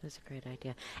 That's a great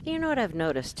idea. You know what I've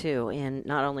noticed too, in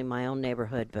not only my own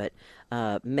neighborhood, but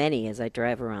many as I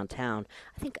drive around town.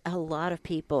 I think a lot of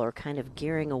people are kind of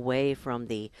gearing away from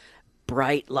the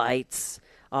bright lights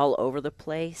all over the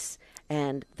place,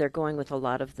 and they're going with a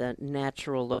lot of the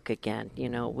natural look again.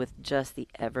 With just the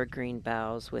evergreen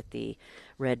boughs with the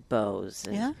red bows.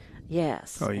 And Yeah?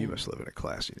 Yes. Oh, you and- must live in a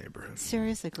classy neighborhood.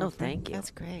 Seriously, girlfriend. thank you.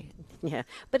 That's great. Yeah,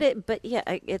 but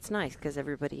it's nice because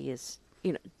everybody is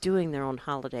doing their own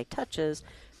holiday touches,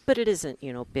 but it isn't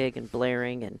big and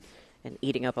blaring and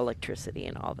eating up electricity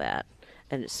and all that.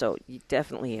 And so you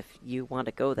definitely, if you want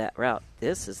to go that route,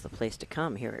 this is the place to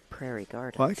come here at Prairie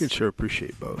Gardens. Well, I can sure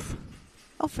appreciate both.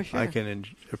 Oh, for sure. I can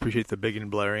appreciate the big and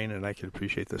blaring, and I can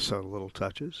appreciate the subtle little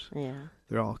touches. Yeah.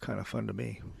 They're all kind of fun to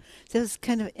me. So it was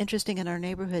kind of interesting in our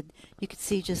neighborhood. You could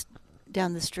see just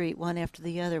down the street, one after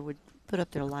the other would put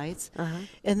up their lights. Uh-huh.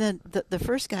 And then the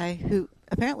first guy, who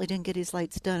apparently didn't get his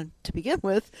lights done to begin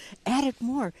with, added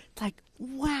more. It's like,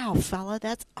 wow, fella,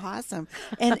 that's awesome.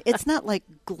 And it's not like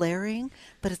glaring,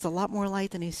 but it's a lot more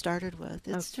light than he started with.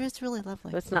 It's really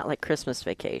lovely. It's not like Christmas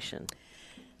Vacation.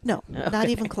 No, not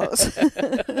even close.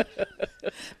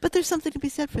 But there's something to be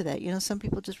said for that. Some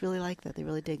people just really like that. They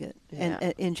really dig it and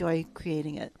Yeah. enjoy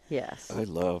creating it. Yes. I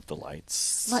love the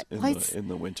lights, Lights. in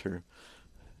the winter.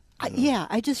 Yeah,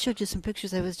 I just showed you some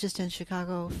pictures. I was just in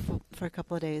Chicago for a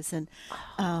couple of days, and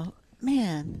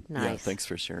man, Nice. Yeah, thanks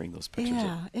for sharing those pictures.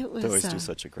 Yeah, it was, They always do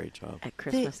such a great job. At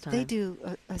Christmas time. They do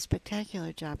a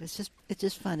spectacular job. It's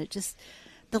just fun.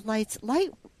 The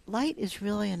light is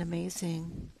really an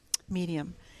amazing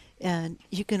medium, and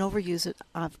you can overuse it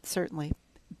certainly.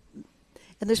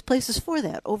 And there's places for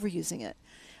that, overusing it.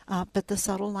 But the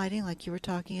subtle lighting, like you were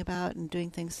talking about, and doing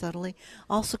things subtly,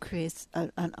 also creates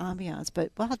an ambiance.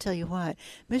 But I'll tell you what,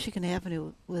 Michigan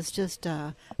Avenue was just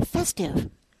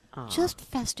festive, just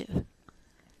festive.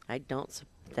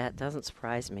 That doesn't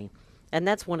surprise me. And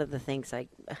that's one of the things I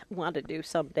want to do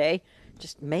someday.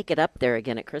 Just make it up there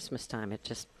again at Christmas time. It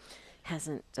just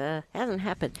hasn't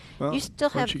happened. Well, you still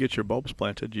have once you get your bulbs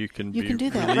planted, you can do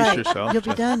that, release right? yourself. You'll be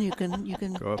to done. You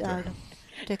can go up there.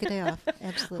 take a day off.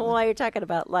 Absolutely. While you're talking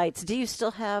about lights, do you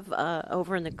still have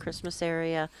over in the Christmas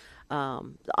area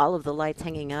all of the lights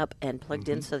hanging up and plugged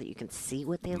in so that you can see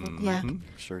what they look Yeah. like?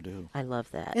 Sure do. I love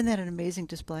that. Isn't that an amazing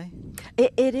display?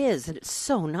 It is, and it's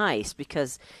so nice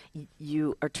because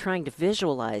you are trying to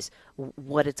visualize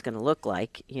what it's going to look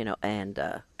like,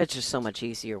 and it's just so much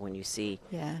easier when you see,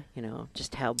 Yeah.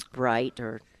 just how bright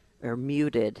or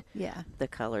muted Yeah. the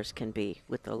colors can be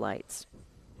with the lights.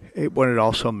 I wanted to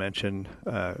also mention,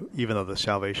 even though the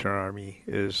Salvation Army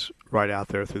is right out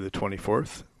there through the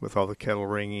 24th with all the kettle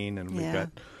ringing, and we've Yeah. got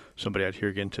somebody out here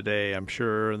again today, I'm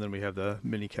sure, and then we have the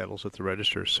mini kettles at the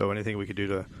registers. So anything we could do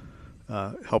to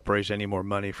help raise any more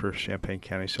money for Champaign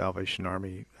County Salvation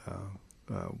Army,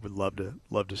 would love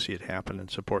to see it happen and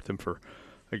support them for.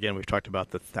 Again, we've talked about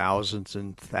the thousands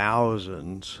and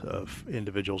thousands of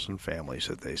individuals and families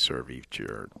that they serve each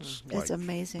year. It's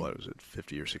amazing. What was it,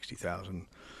 50 or 60,000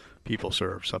 people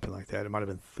served, something like that. It might have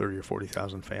been 30 or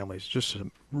 40,000 families. Just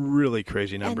some really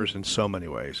crazy numbers in so many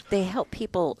ways. They help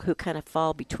people who kind of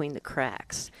fall between the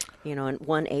cracks. And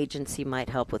one agency might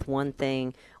help with one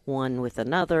thing, one with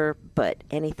another, but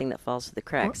anything that falls through the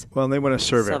cracks. Well, and they want to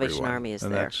serve Salvation everyone. Army is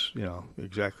and there. That's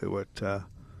exactly what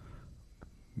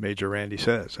Major Randy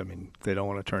says. I mean, they don't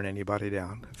want to turn anybody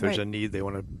down. If there's Right. a need, they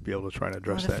want to be able to try and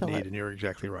address Want to that fill need. it. And you're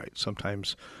exactly right.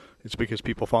 Sometimes it's because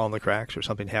people fall in the cracks, or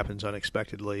something happens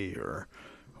unexpectedly, or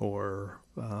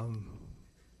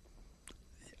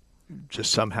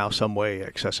just somehow, some way,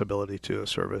 accessibility to a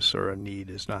service or a need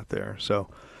is not there. So,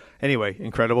 anyway,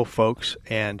 incredible folks,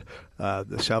 and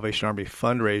the Salvation Army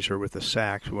fundraiser with the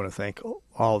sacks. We want to thank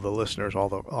all the listeners,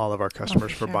 all of our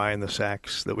customers for sure. buying the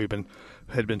sacks that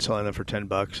had been selling them for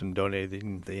 $10 and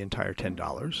donating the entire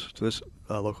 $10 to this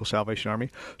local Salvation Army.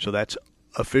 So that's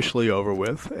officially over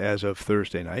with as of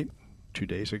Thursday night, 2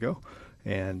 days ago,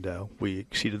 and we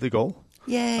exceeded the goal.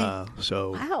 Yay. Wow.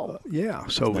 Yeah.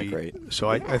 So Isn't that great? So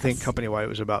I think company-wide it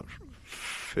was about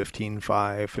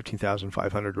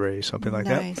 15,500 raised, something like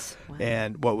Nice. Wow. that.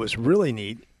 And what was really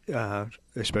neat,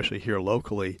 especially here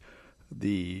locally,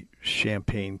 the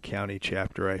Champaign County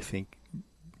chapter, I think,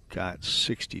 got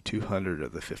 6,200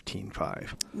 of the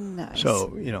 15,500. Nice. So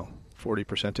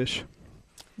 40%ish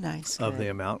nice. of the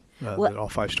amount Well- that all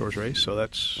 5 stores raised. So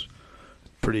that's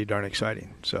pretty darn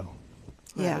exciting. So.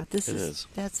 Yeah, Right. this It is is.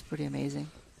 that's pretty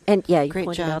amazing. And you Great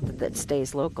pointed job. out that it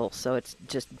stays local, so it's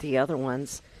just the other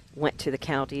ones went to the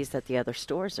counties that the other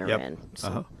stores are Yep. in, so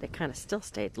Uh-huh. they kind of still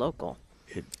stayed local.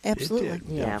 It Absolutely. did.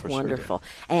 Yeah, for sure wonderful.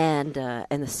 And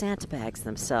the Santa bags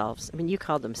themselves. I mean, you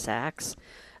called them sacks,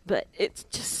 but it's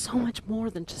just so much more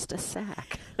than just a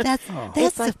sack. That's It's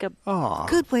that's like a Aw.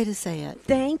 good way to say it.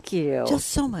 Thank you. Just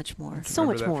so much more. so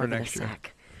Remember much that more for than a next year.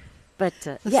 sack. But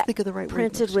Let's think of the right word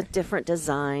printed next with year. different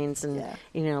designs and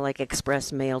Yeah. like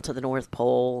express mail to the North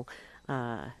Pole,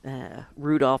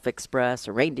 Rudolph Express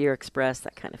or Reindeer Express,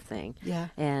 that kind of thing. Yeah.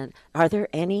 And are there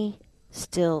any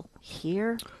still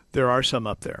here? There are some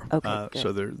up there. Okay, good.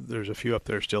 So there's a few up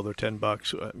there still. They're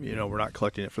 $10. We're not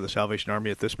collecting it for the Salvation Army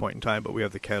at this point in time, but we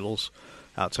have the kettles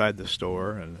outside the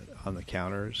store and on the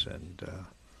counters, and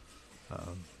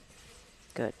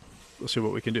Good. we'll see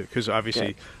what we can do. Because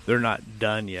obviously Good. they're not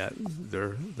done yet.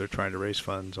 They're trying to raise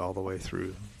funds all the way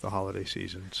through the holiday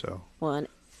season. So Well, and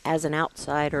as an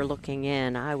outsider looking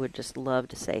in, I would just love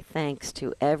to say thanks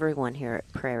to everyone here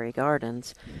at Prairie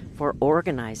Gardens for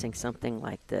organizing something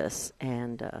like this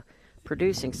and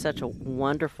producing such a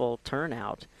wonderful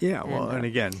turnout. yeah, well, and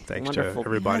again, thanks wonderful. to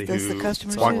everybody Yeah, that's the who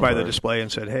customers walked too. by the display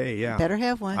and said, "Hey, yeah, Better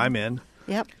have one. I'm in."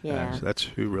 Yep. Yeah. So that's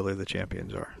who really the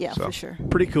champions are. Yeah, So, for sure.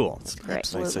 Pretty cool. It's Great. nice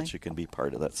Absolutely. that you can be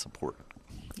part of that support.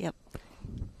 Yep.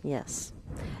 Yes.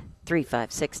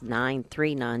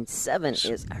 356-9397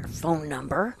 is our phone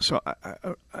number. So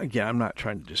again, I'm not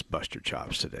trying to just bust your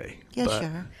chops today. Yes, but,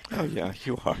 sure. Oh yeah,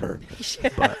 you are.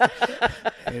 But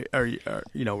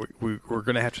we're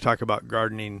going to have to talk about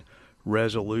gardening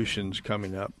resolutions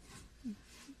coming up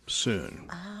soon.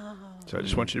 Oh. So I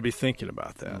just want you to be thinking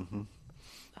about that. Mm-hmm.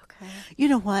 Okay. You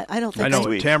know what? I don't think I know Next what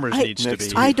week. Tamara's I- needs to next be.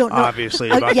 week. I don't know. Obviously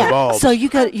about yeah. the bulbs. So you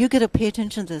got to pay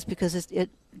attention to this because it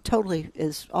totally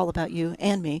is all about you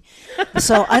and me.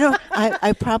 So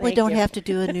I probably Thank don't you. have to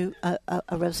do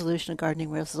a resolution, a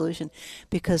gardening resolution,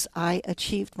 because I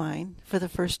achieved mine for the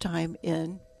first time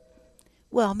in,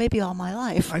 well, maybe all my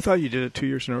life. I thought you did it 2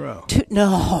 years in a row.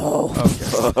 No,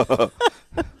 Okay.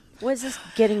 Was this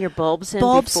getting your bulbs in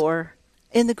Bulbs. before?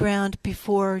 in the ground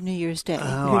before New Year's Day.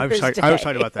 Oh, I was Thursday.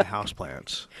 talking about the house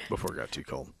plants before it got too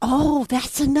cold. Oh,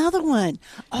 that's another one.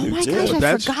 Oh You my did. gosh, But I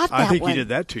That's- forgot that I think one. you did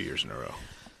that 2 years in a row.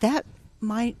 That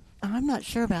might. I'm not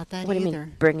sure about that What do you either.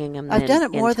 mean bringing them I've in done it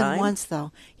in more time? than once,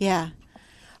 though. Yeah.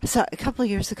 So a couple of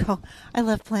years ago, I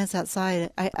left plants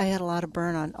outside. I had a lot of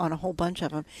burn on a whole bunch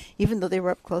of them, even though they were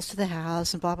up close to the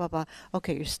house and blah, blah, blah.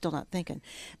 Okay, you're still not thinking.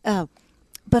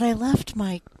 But I left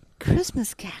my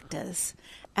Christmas cactus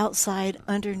outside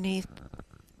underneath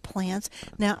plants.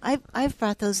 Now, I've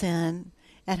brought those in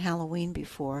at Halloween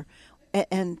before,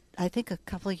 and I think a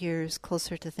couple of years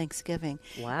closer to Thanksgiving.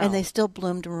 Wow. And they still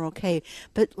bloomed and were okay.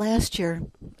 But last year,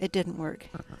 it didn't work.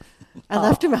 I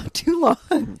left them out too long.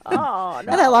 Oh,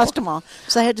 no. And I lost them all.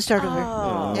 So I had to start over.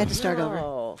 Oh, I had to start over.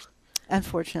 no.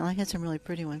 Unfortunately, I had some really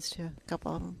pretty ones too. A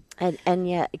couple of them. And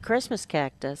yet, Christmas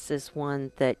cactus is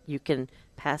one that you can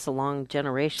pass along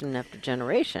generation after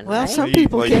generation, Well, right? some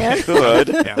people Well, can. you could.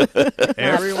 Yeah.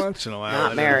 Every once in a while.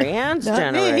 Not Mary Ann's Not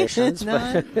me. generations,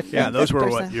 No. but Yeah, those were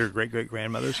what, Person. your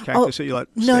great-great-grandmother's cactus that you let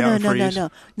stay out and freeze?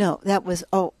 No. That was,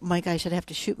 oh my gosh, I'd have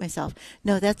to shoot myself.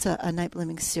 No, that's a night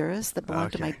blooming cirrus that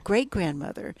belonged to my Okay. great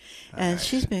grandmother. And Nice.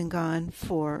 she's been gone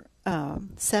for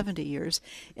 70 years.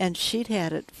 And she'd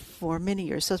had it for many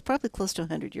years. So it's probably close to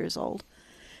 100 years old.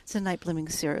 It's a night blooming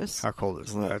cirrus. How cool is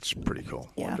Isn't that? that That's pretty cool.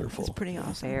 Yeah, wonderful. it's pretty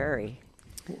awesome. very.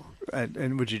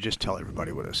 And would you just tell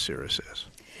everybody what a cirrus is?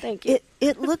 Thank you.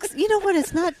 It looks, you know what,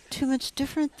 it's not too much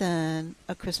different than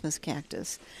a Christmas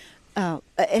cactus.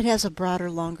 It has a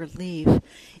broader, longer leaf.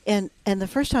 And the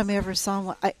first time I ever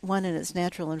saw one in its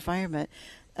natural environment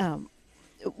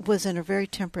was in a very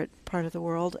temperate part of the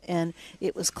world, and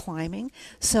it was climbing.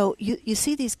 So you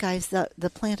see these guys,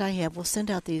 the plant I have will send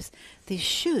out these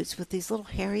shoots with these little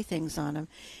hairy things on them,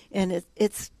 and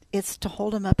it's to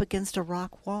hold them up against a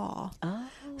rock wall. Oh.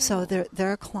 So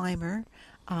they're a climber.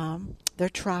 They're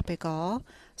tropical,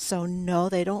 so no,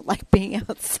 they don't like being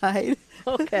outside.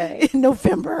 Okay. In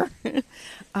November.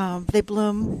 They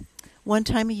bloom one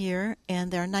time a year,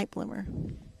 and they're a night bloomer.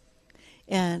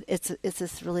 And it's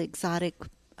this really exotic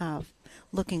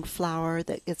looking flower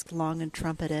that gets long and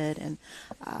trumpeted, and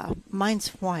mine's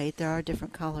white. There are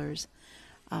different colors,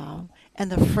 and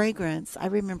the fragrance. I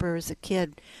remember as a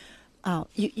kid.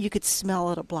 You could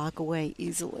smell it a block away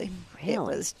easily. Really?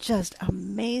 It was just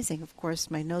amazing. Of course,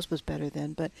 my nose was better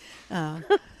then, but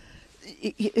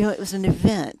it was an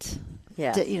event.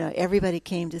 Yeah. That, everybody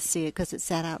came to see it because it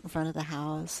sat out in front of the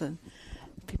house, and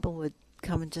people would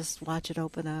come and just watch it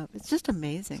open up. It's just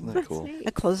amazing. Isn't that cool?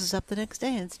 It closes up the next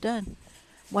day, and it's done.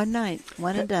 One night,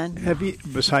 one and done.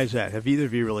 Besides that, have either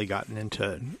of you really gotten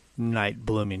into night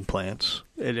blooming plants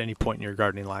at any point in your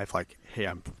gardening life? Like, hey,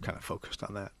 I'm kind of focused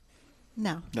on that.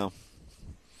 No. No.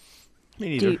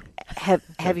 Me Do neither. you,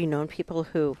 have you known people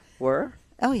who were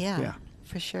Oh yeah, Yeah.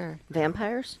 for sure.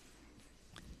 vampires?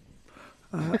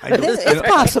 I don't, It's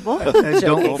possible. I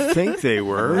don't think they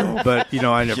were, but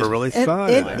I never really thought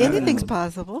of that. Anything's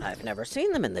possible. I've never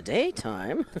seen them in the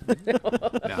daytime. No,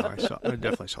 I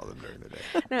definitely saw them during the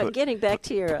day. Now, getting back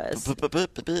to your...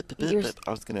 Yours-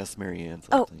 I was going to ask Mary Ann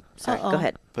oh, something. sorry. Uh-oh. Go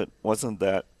ahead. But wasn't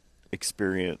that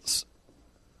experience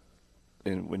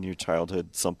when your childhood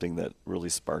something that really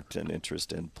sparked an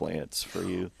interest in plants for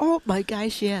you? Oh my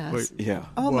gosh, yes. Wait, Yeah.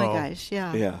 Oh my Well, gosh,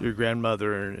 yeah. Yeah. Your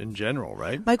grandmother in general,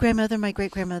 right? My grandmother, my great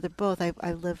grandmother, both.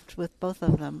 I lived with both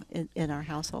of them in our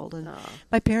household, and Aw.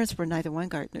 my parents were neither one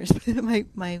gardeners, but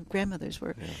my grandmothers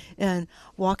were. Yeah. And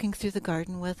walking through the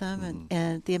garden with them, Mhm.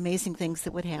 and the amazing things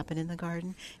that would happen in the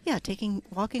garden. Yeah,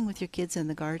 walking with your kids in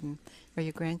the garden or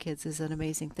your grandkids is an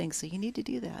amazing thing. So you need to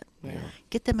do that. Yeah.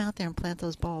 Get them out there and plant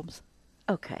those bulbs.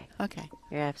 Okay. Okay.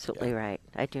 You're absolutely right.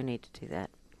 I do need to do that.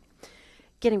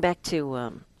 Getting back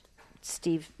to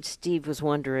Steve. Steve was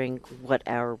wondering what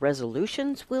our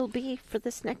resolutions will be for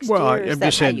this next Well, year. Is I'm that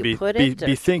just how saying you be put it?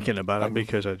 be thinking about them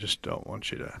because I just don't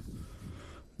want you to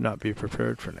not be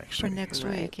prepared for next For week. next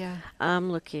Right. week, yeah.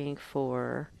 I'm looking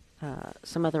for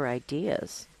some other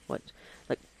ideas.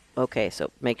 Okay,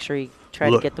 so make sure you try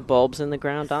Look. to get the bulbs in the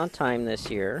ground on time this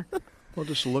year. Well,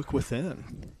 just look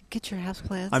Get your house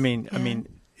plants. I mean, in.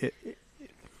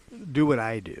 do what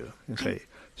I do and say,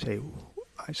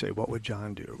 I say, what would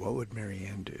John do? Or what would Mary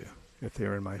Ann do if they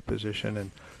were in my position?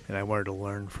 And I wanted to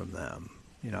learn from them.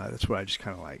 That's what I just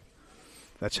kind of like.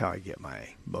 That's how I get my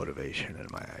motivation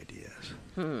and my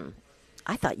ideas.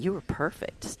 I thought you were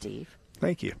perfect, Steve.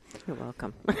 Thank you. You're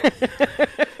welcome.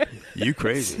 You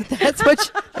crazy. That's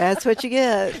what you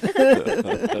get.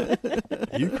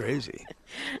 You crazy.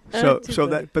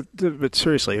 But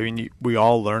seriously, I mean, we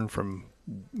all learn from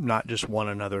not just one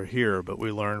another here, but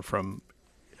we learn from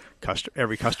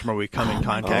every customer we come in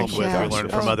contact with. gosh, We learn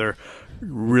from other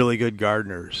really good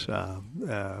gardeners,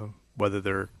 whether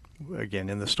they're, again,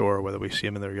 in the store, whether we see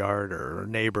them in their yard or a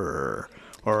neighbor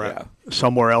or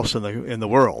somewhere else in the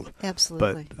world.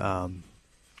 Absolutely. But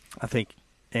I think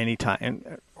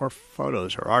anytime, or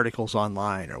photos or articles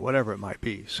online or whatever it might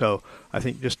be. So I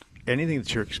think just anything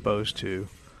that you're exposed to,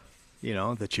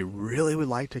 that you really would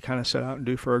like to kind of set out and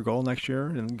do for a goal next year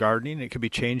in gardening. It could be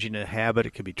changing a habit.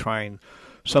 It could be trying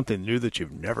something new that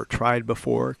you've never tried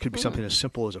before. It could be something as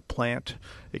simple as a plant.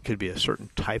 It could be a certain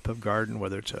type of garden,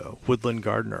 whether it's a woodland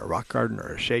garden or a rock garden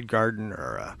or a shade garden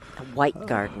or a white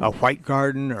garden. A white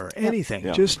garden or anything.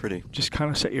 Yeah, just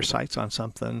kind of set your sights on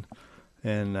something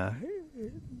and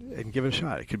give it a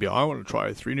shot. It could be, I want to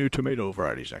try 3 new tomato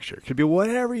varieties next year. It could be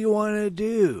whatever you want to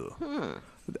do.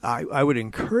 I would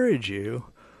encourage you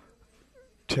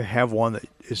to have one that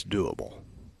is doable.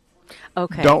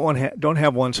 Okay. Don't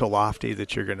have one so lofty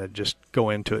that you're going to just go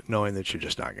into it knowing that you're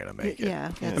just not going to make it.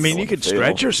 Yeah. I mean, you could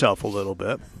stretch yourself a little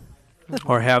bit,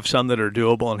 or have some that are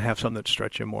doable and have some that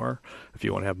stretch you more if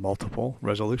you want to have multiple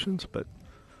resolutions. But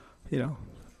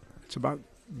it's about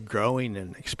growing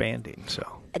and expanding.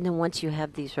 So. And then once you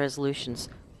have these resolutions,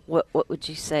 what would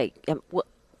you say?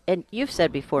 And you've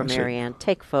said before, Mary Ann,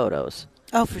 take photos.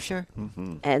 Oh, for sure.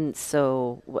 Mm-hmm. And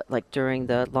so, like during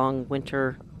the long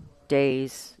winter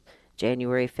days,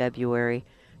 January, February,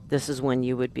 this is when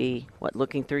you would be,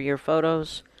 looking through your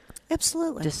photos?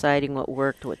 Absolutely. Deciding what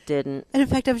worked, what didn't? And in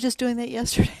fact, I was just doing that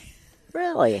yesterday.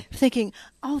 Really? Thinking,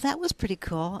 oh, that was pretty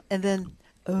cool. And then,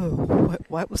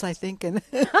 what was I thinking?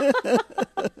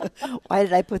 Why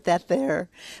did I put that there?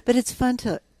 But it's fun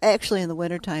to, actually in the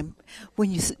wintertime,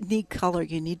 when you need color,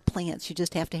 you need plants, you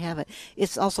just have to have it.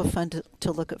 It's also fun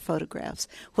to look at photographs.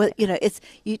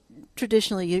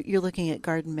 Traditionally you're looking at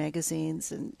garden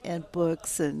magazines and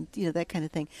books and that kind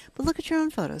of thing. But look at your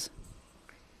own photos.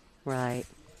 Right.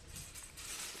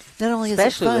 Not only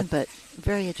Especially is it fun, but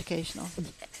very educational.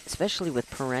 Especially with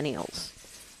perennials.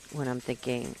 When I'm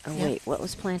thinking, wait, what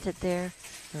was planted there?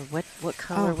 Or what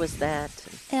color was that?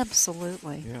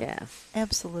 Absolutely. Yeah.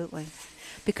 Absolutely.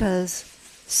 Because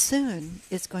soon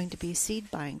it's going to be seed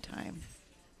buying time.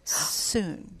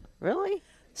 Soon. Really?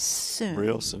 Soon.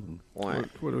 Real soon. What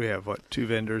do we have? 2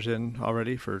 vendors in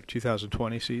already for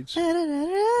 2020 seeds? Yeah.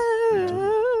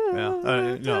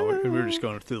 No, we were just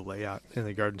going through the layout in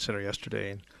the garden center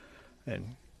yesterday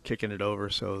and kicking it over.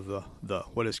 So the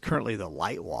what is currently the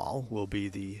light wall will be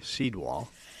the seed wall.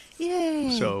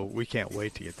 Yay! So we can't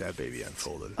wait to get that baby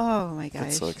unfolded. Oh my gosh,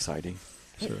 That's so exciting.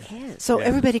 It is. So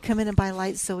everybody come in and buy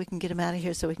lights so we can get them out of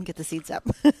here so we can get the seeds up.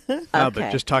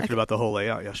 But just talking about the whole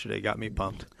layout yesterday got me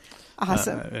pumped.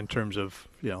 Awesome. In terms of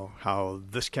how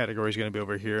this category is going to be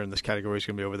over here and this category is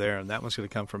going to be over there, and that one's going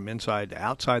to come from inside to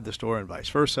outside the store and vice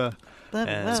versa.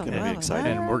 It's going to be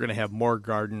exciting. And we're going to have more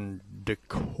garden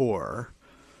decor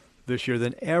this year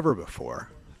than ever before.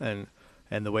 And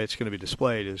the way it's going to be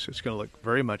displayed is it's going to look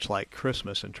very much like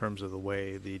Christmas in terms of the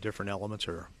way the different elements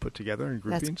are put together in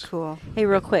groupings. That's cool. Hey,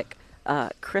 real quick,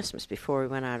 Christmas before we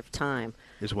went out of time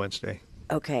Is Wednesday.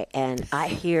 Okay, and I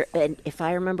hear, and if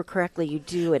I remember correctly, you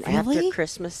do an Really? after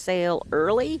Christmas sale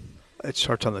early? It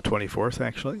starts on the 24th,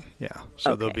 actually. Yeah.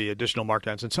 So there'll be additional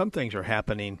markdowns. And some things are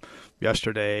happening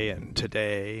yesterday and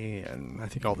today, and I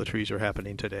think all the trees are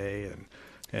happening today,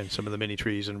 and some of the mini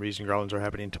trees and wreaths and garlands are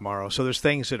happening tomorrow. So there's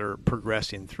things that are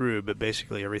progressing through, but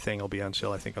basically everything will be on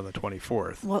sale, I think, on the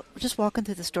 24th. Well, just walking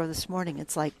through the store this morning,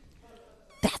 it's like,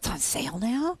 that's on sale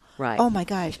now? Right. Oh, my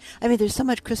gosh. I mean, there's so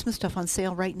much Christmas stuff on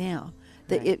sale right now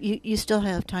that you still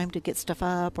have time to get stuff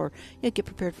up or get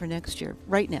prepared for next year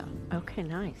right now. Okay,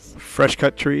 nice. Fresh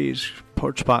cut trees,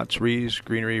 porch pots, wreaths,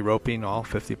 greenery, roping, all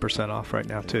 50% off right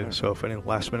now, too. So if any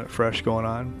last minute fresh going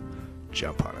on,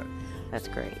 jump on it. That's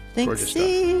great. Thanks, Gorgeous stuff.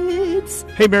 seeds.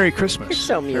 Hey, Merry Christmas. You're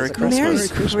so musical. Merry Merry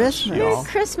Christmas. Christmas, Merry y'all.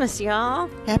 Christmas, y'all.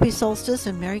 Happy solstice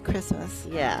and Merry Christmas.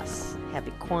 Yes.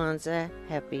 Happy Kwanzaa.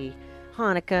 Happy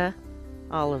Hanukkah.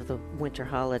 all of the winter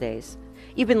holidays.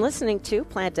 You've been listening to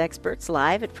Plant Experts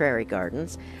Live at Prairie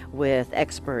Gardens with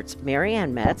experts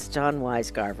Marianne Metz, John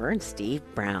Weisgarver, and Steve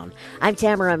Brown. I'm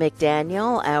Tamara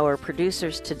McDaniel. Our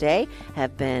producers today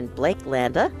have been Blake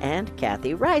Landa and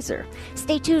Kathy Reiser.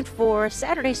 Stay tuned for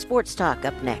Saturday Sports Talk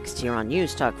up next here on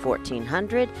News Talk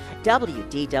 1400,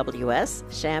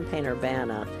 WDWS,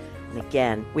 Champaign-Urbana. And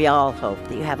again, we all hope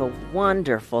that you have a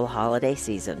wonderful holiday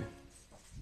season.